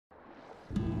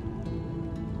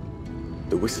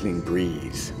The whistling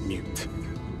breeze, mute.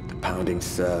 The pounding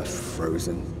surf,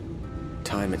 frozen.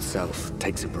 Time itself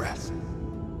takes a breath.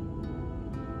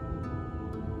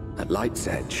 At light's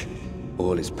edge,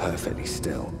 all is perfectly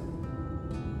still.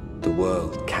 The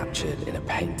world captured in a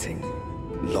painting,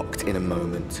 locked in a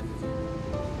moment.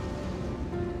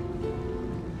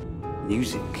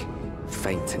 Music,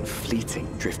 faint and fleeting,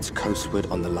 drifts coastward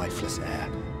on the lifeless air.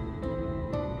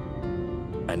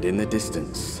 And in the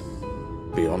distance,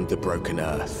 beyond the broken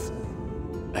earth,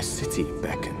 a city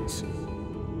beckons.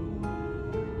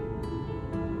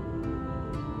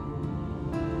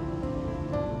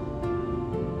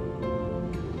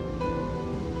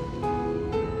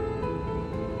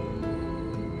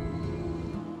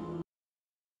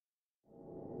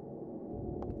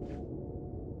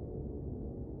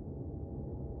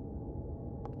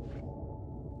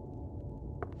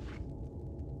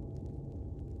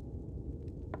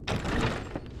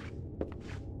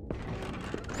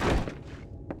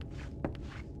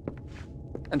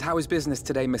 And how is business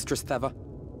today, Mistress Theva?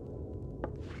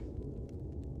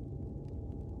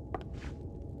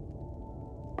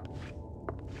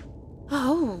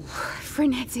 Oh,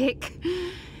 frenetic.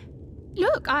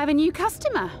 Look, I have a new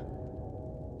customer.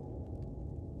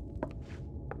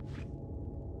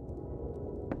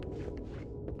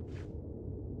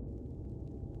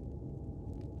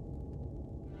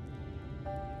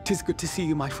 Tis good to see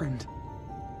you, my friend.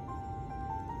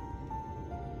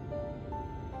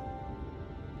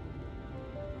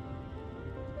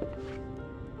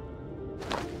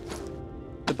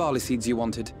 The barley seeds you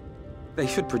wanted. They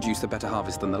should produce a better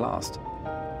harvest than the last.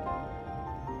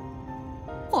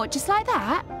 What, just like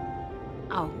that?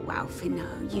 Oh, well, Finno,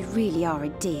 you really are a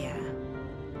dear.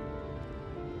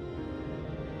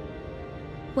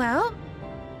 Well,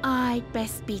 I'd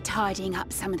best be tidying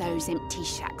up some of those empty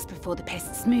shacks before the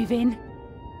pests move in.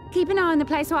 Keep an eye on the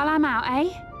place while I'm out, eh?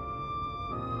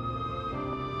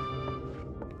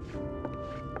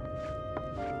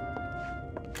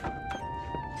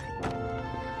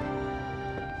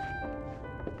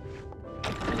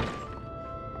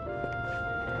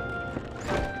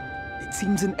 It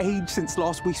seems an age since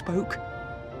last we spoke.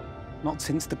 Not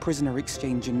since the prisoner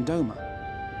exchange in Doma.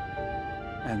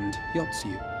 And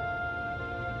Yotsu.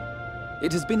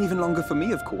 It has been even longer for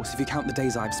me, of course, if you count the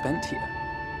days I've spent here.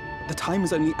 The time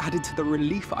has only added to the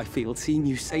relief I feel seeing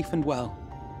you safe and well.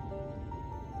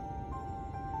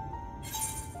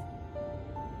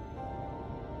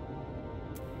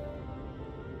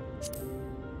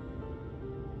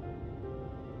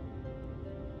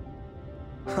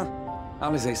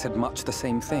 Alize said much the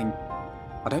same thing.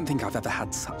 I don't think I've ever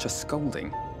had such a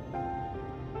scolding.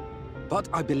 But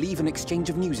I believe an exchange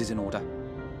of news is in order.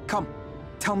 Come,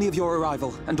 tell me of your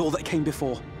arrival and all that came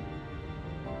before.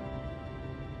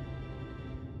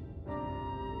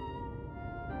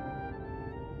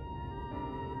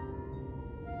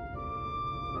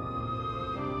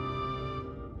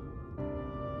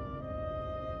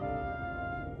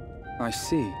 I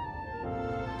see.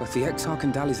 Both the Exarch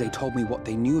and Alize told me what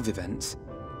they knew of events,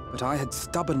 but I had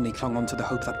stubbornly clung on to the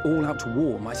hope that all-out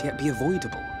war might yet be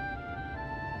avoidable.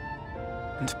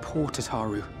 And poor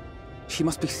Tataru. She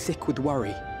must be sick with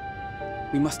worry.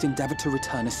 We must endeavor to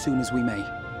return as soon as we may.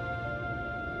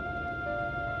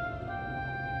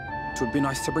 It would be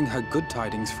nice to bring her good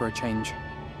tidings for a change.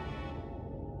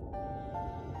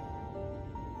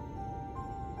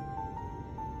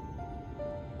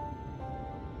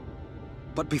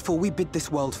 But before we bid this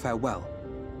world farewell,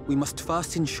 we must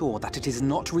first ensure that it is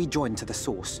not rejoined to the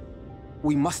source.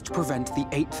 We must prevent the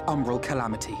 8th Umbral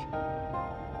Calamity.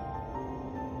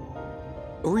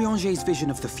 Urianger's vision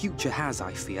of the future has,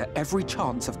 I fear, every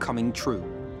chance of coming true.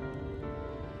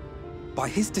 By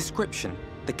his description,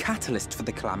 the catalyst for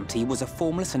the Calamity was a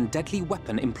formless and deadly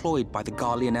weapon employed by the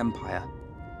Garlean Empire.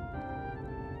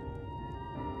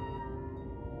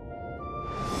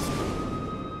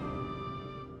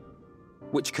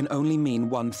 Which can only mean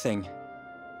one thing.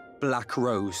 Black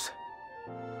Rose.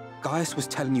 Gaius was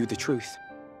telling you the truth.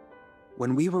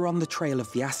 When we were on the trail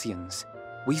of the Ascians,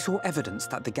 we saw evidence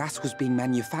that the gas was being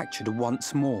manufactured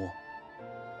once more.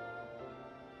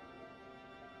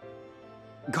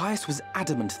 Gaius was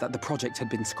adamant that the project had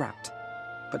been scrapped,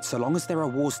 but so long as there are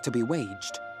wars to be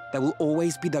waged, there will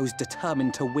always be those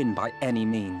determined to win by any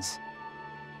means.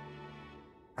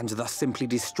 And thus simply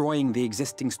destroying the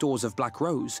existing stores of Black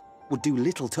Rose would do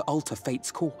little to alter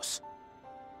fate's course.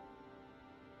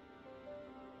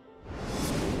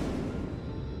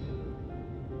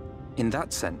 In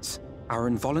that sense, our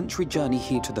involuntary journey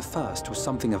here to the First was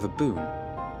something of a boon.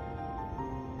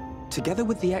 Together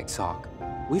with the Exarch,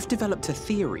 we've developed a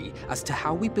theory as to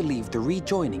how we believe the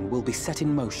rejoining will be set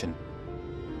in motion.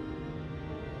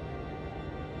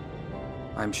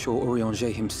 I'm sure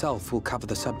Urianger himself will cover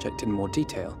the subject in more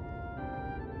detail.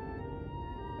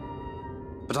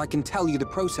 But I can tell you the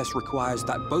process requires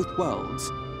that both worlds,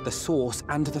 the Source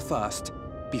and the First,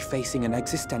 be facing an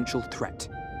existential threat.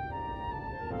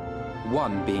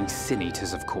 One being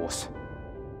Sin-Eaters, of course.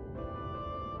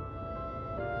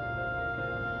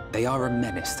 They are a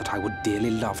menace that I would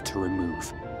dearly love to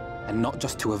remove, and not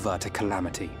just to avert a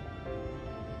calamity.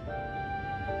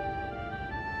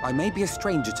 I may be a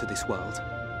stranger to this world,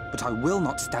 but I will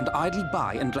not stand idly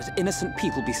by and let innocent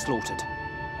people be slaughtered.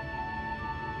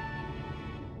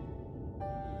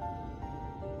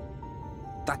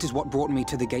 That is what brought me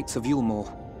to the gates of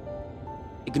Yulmore.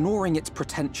 Ignoring its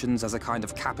pretensions as a kind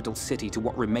of capital city to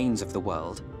what remains of the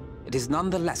world, it is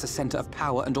nonetheless a center of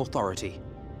power and authority.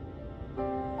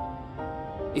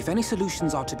 If any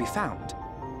solutions are to be found,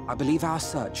 I believe our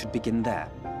search should begin there.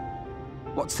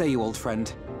 What say you, old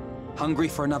friend? Hungry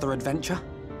for another adventure?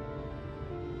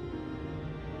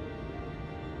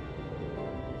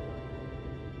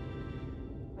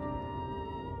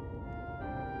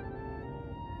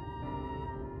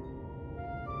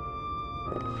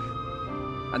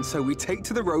 And so we take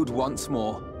to the road once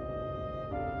more.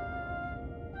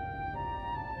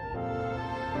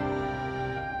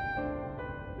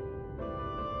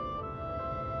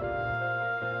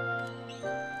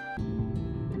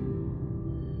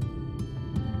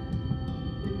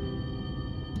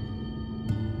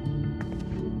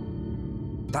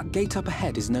 That gate up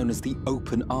ahead is known as the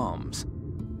Open Arms,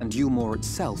 and Yulmore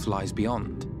itself lies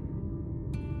beyond.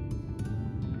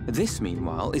 This,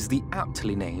 meanwhile, is the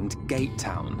aptly named Gate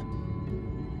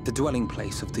Town, the dwelling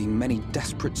place of the many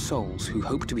desperate souls who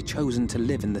hope to be chosen to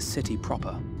live in the city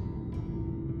proper.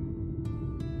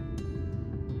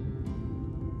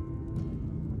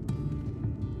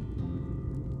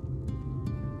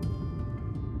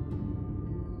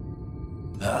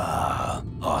 Ah,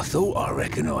 I thought I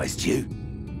recognized you.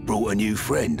 Brought a new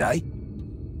friend, eh?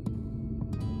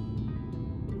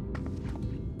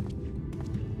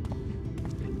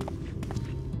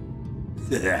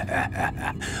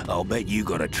 I'll bet you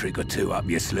got a trick or two up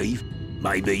your sleeve.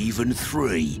 Maybe even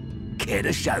 3. Care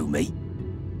to show me?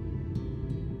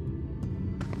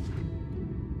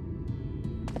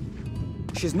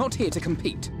 She's not here to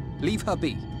compete. Leave her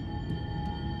be.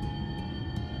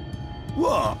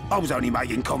 What? I was only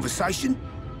making conversation.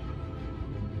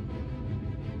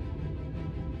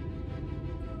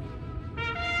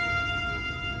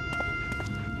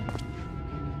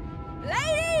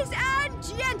 Ladies and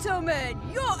gentlemen,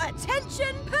 your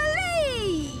attention,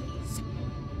 please!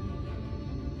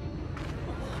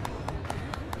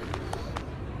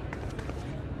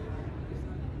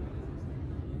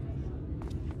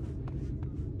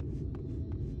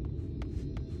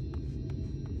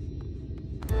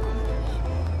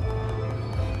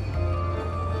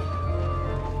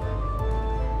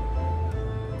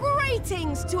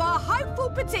 Greetings to our hopeful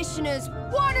petitioners,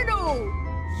 one and all!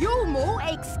 Yulmore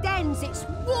extends its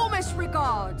warmest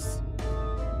regards.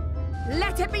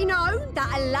 Let it be known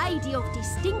that a lady of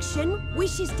distinction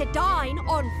wishes to dine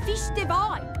on fish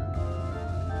divine.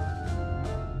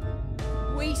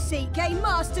 We seek a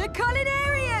master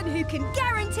culinarian who can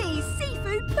guarantee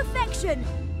seafood perfection.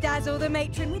 Dazzle the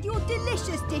matron with your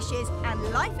delicious dishes, and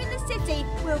life in the city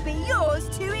will be yours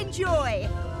to enjoy,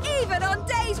 even on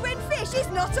days when fish is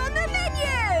not on the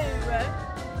menu!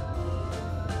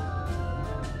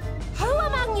 Who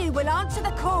among you will answer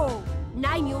the call?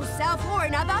 Name yourself or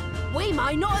another. We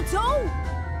may not at all.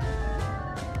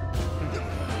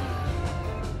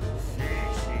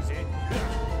 Fish, is it?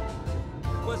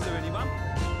 Was there anyone?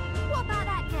 What about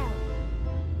that girl?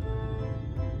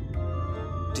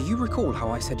 Do you recall how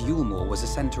I said Yulmore was a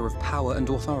center of power and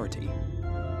authority?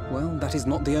 Well, that is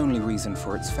not the only reason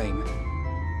for its fame.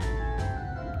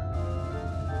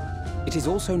 It is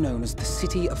also known as the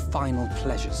City of Final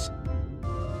Pleasures.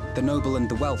 The noble and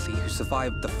the wealthy who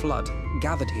survived the flood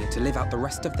gathered here to live out the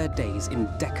rest of their days in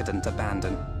decadent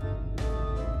abandon.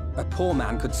 A poor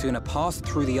man could sooner pass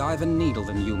through the Iron Needle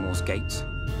than Yulmore's gates.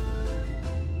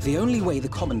 The only way the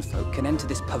common folk can enter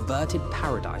this perverted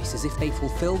paradise is if they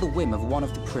fulfill the whim of one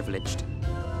of the privileged.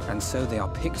 And so they are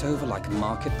picked over like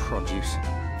market produce.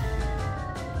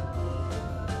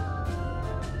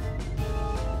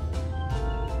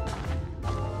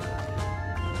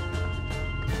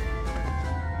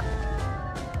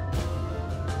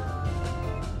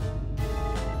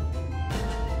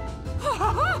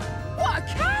 What a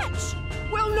catch!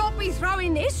 We'll not be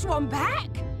throwing this one back.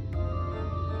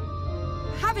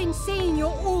 Having seen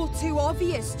your all too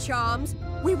obvious charms,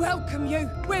 we welcome you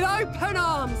with open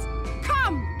arms.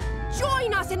 Come,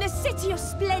 Join us in the City of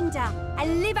Splendor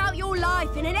and live out your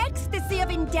life in an ecstasy of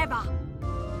endeavor.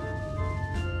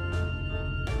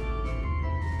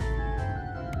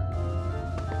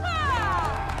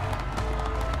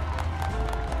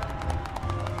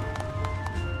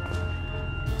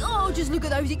 Oh, just look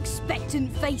at those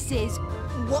expectant faces.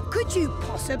 What could you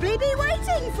possibly be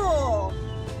waiting for?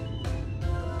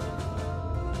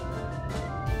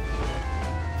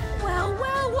 Well,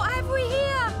 well, what have we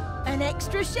here? An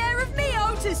extra share of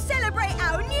meal to celebrate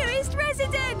our newest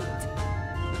resident!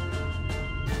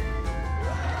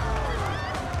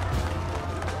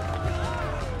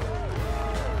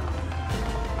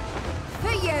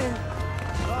 For you!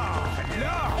 Ah,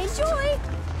 no! Enjoy!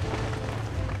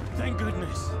 Thank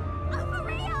goodness. Over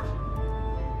here!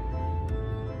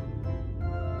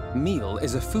 Meal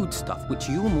is a foodstuff which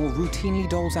Yulmore routinely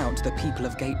doles out to the people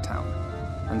of Gatetown,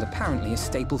 and apparently a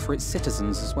staple for its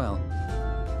citizens as well.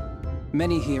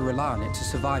 Many here rely on it to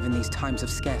survive in these times of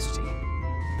scarcity,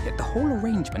 yet the whole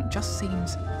arrangement just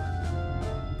seems...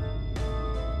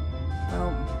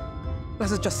 well,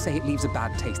 let's just say it leaves a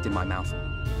bad taste in my mouth.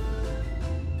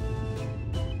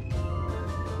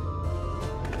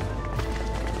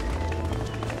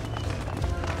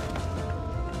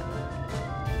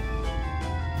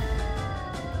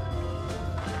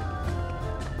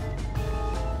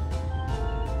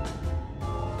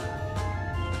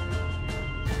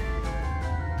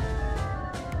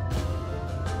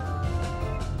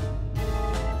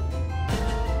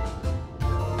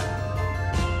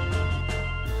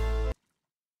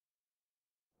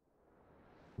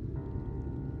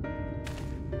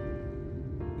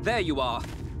 There you are.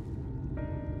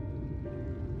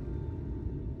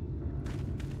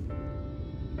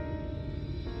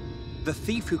 The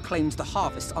thief who claims the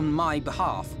harvest on my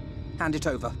behalf. Hand it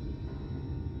over.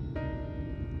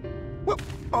 Well,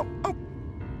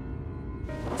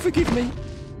 forgive me.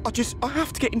 I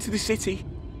have to get into the city.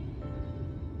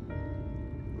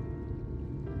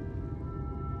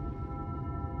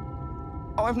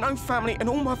 I have no family and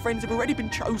all my friends have already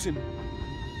been chosen.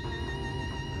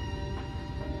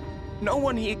 No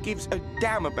one here gives a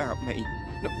damn about me.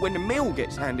 When the meal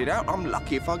gets handed out, I'm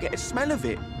lucky if I get a smell of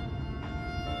it.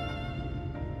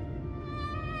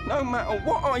 No matter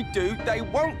what I do, they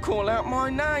won't call out my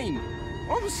name.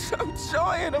 I'm so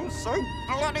tired, I'm so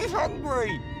bloody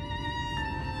hungry.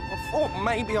 I thought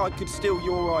maybe I could steal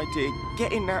your idea,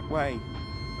 get in that way.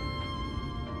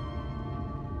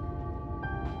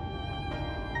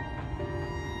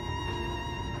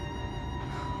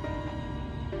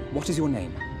 What is your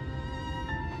name?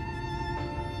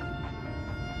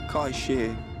 Kai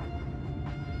Shear.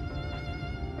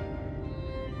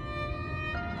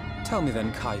 Tell me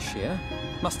then, Kai Shear,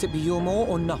 must it be Yulmore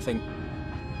or nothing?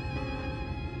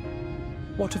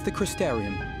 What of the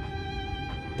Crystarium?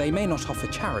 They may not offer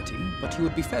charity, but you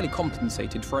would be fairly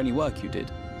compensated for any work you did.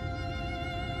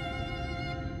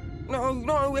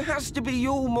 No, it has to be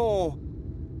Yulmore.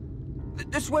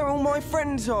 That's where all my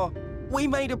friends are. We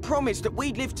made a promise that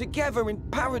we'd live together in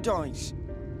paradise.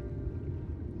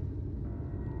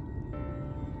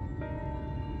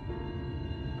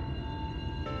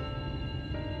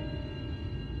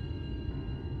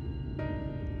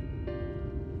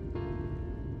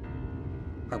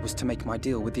 I was to make my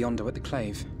deal with the Ondo at the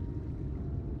Clave.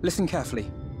 Listen carefully,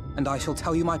 and I shall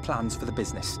tell you my plans for the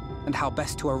business, and how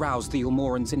best to arouse the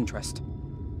Yulmoran's interest.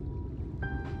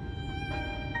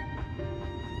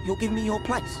 You'll give me your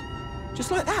place? Just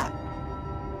like that?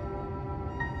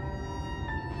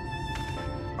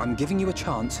 I'm giving you a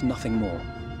chance, nothing more.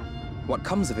 What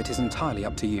comes of it is entirely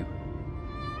up to you.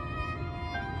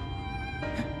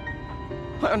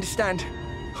 I understand.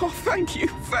 Oh, thank you,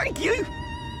 thank you!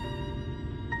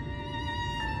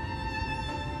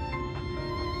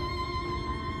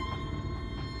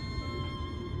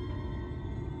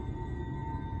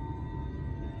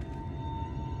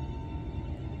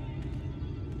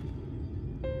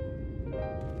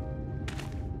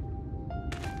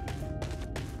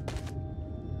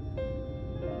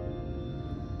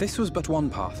 This was but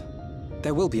one path.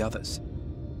 There will be others.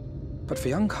 But for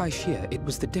young Kai Shear, it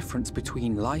was the difference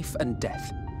between life and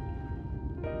death.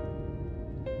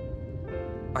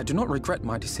 I do not regret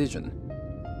my decision,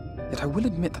 yet I will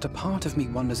admit that a part of me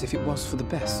wonders if it was for the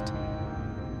best.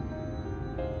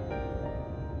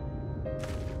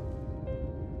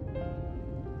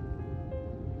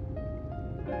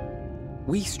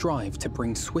 We strive to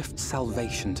bring swift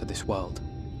salvation to this world,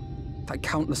 that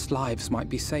countless lives might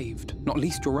be saved, not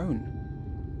least your own.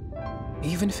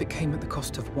 Even if it came at the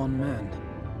cost of one man,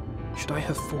 should I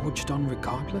have forged on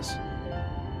regardless?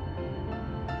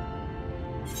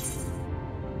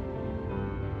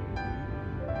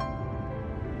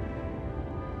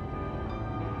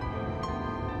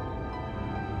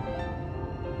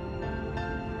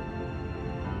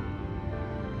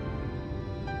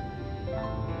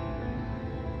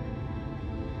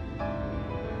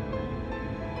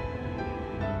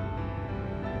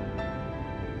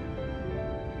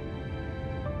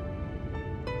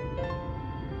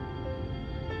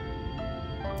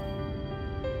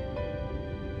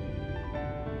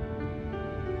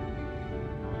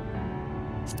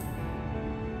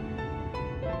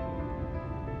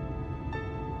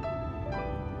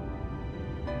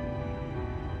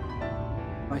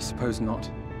 I suppose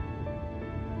not.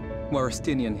 Were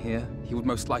Estinian here, he would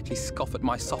most likely scoff at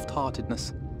my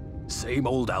soft-heartedness. Same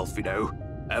old Alfino,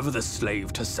 ever the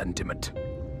slave to sentiment.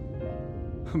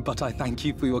 But I thank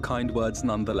you for your kind words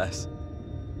nonetheless.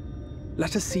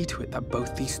 Let us see to it that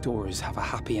both these stories have a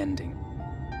happy ending.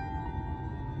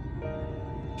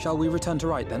 Shall we return to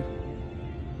Wright, then?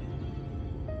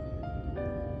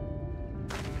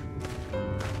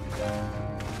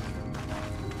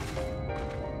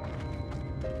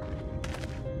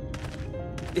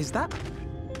 Is that...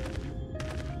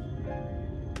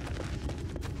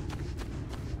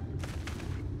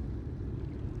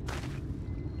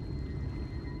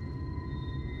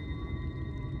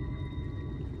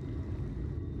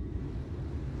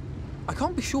 I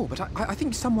can't be sure, but I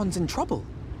think someone's in trouble.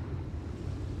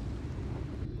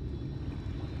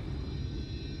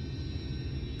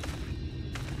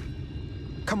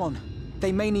 Come on.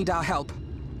 They may need our help.